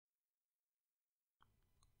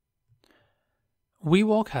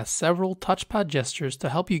WeWALK has several touchpad gestures to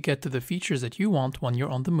help you get to the features that you want when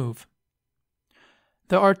you're on the move.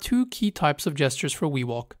 There are two key types of gestures for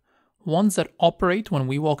WeWALK, ones that operate when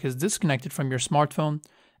WeWALK is disconnected from your smartphone,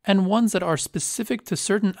 and ones that are specific to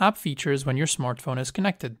certain app features when your smartphone is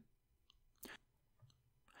connected.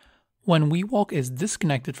 When WeWALK is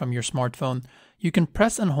disconnected from your smartphone, you can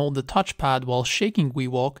press and hold the touchpad while shaking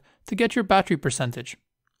WeWALK to get your battery percentage.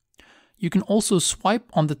 You can also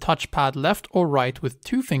swipe on the touchpad left or right with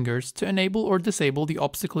two fingers to enable or disable the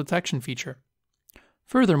obstacle detection feature.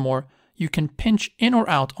 Furthermore, you can pinch in or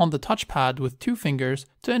out on the touchpad with two fingers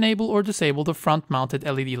to enable or disable the front-mounted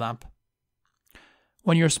LED lamp.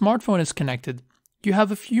 When your smartphone is connected, you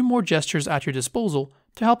have a few more gestures at your disposal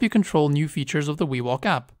to help you control new features of the WeWALK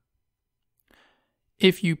app.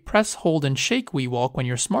 If you press, hold, and shake WeWALK when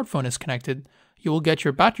your smartphone is connected, you will get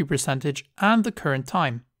your battery percentage and the current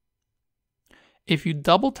time. If you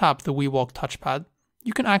double tap the WeWALK touchpad,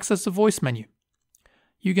 you can access the voice menu.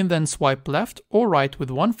 You can then swipe left or right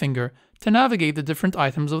with one finger to navigate the different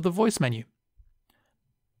items of the voice menu.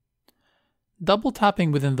 Double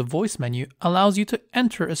tapping within the voice menu allows you to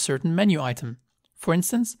enter a certain menu item. For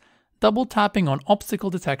instance, double tapping on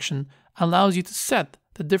obstacle detection allows you to set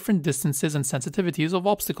the different distances and sensitivities of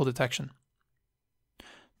obstacle detection.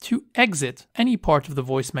 To exit any part of the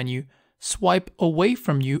voice menu, swipe away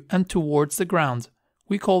from you and towards the ground.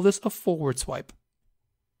 We call this a forward swipe.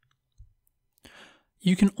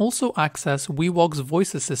 You can also access WeWALK's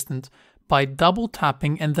voice assistant by double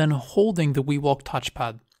tapping and then holding the WeWALK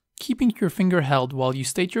touchpad, keeping your finger held while you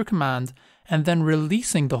state your command and then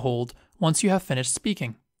releasing the hold once you have finished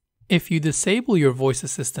speaking. If you disable your voice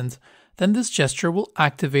assistant, then this gesture will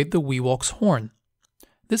activate the WeWALK's horn.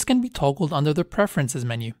 This can be toggled under the Preferences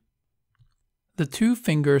menu. The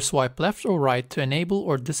two-finger swipe left or right to enable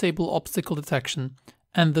or disable obstacle detection,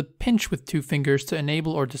 and the pinch with two fingers to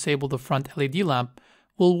enable or disable the front LED lamp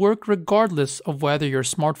will work regardless of whether your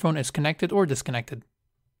smartphone is connected or disconnected.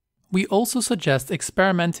 We also suggest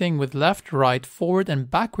experimenting with left, right, forward, and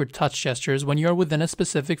backward touch gestures when you are within a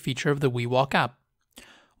specific feature of the WeWALK app.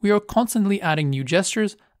 We are constantly adding new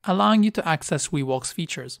gestures, allowing you to access WeWALK's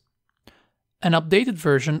features. An updated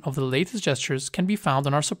version of the latest gestures can be found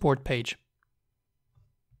on our support page.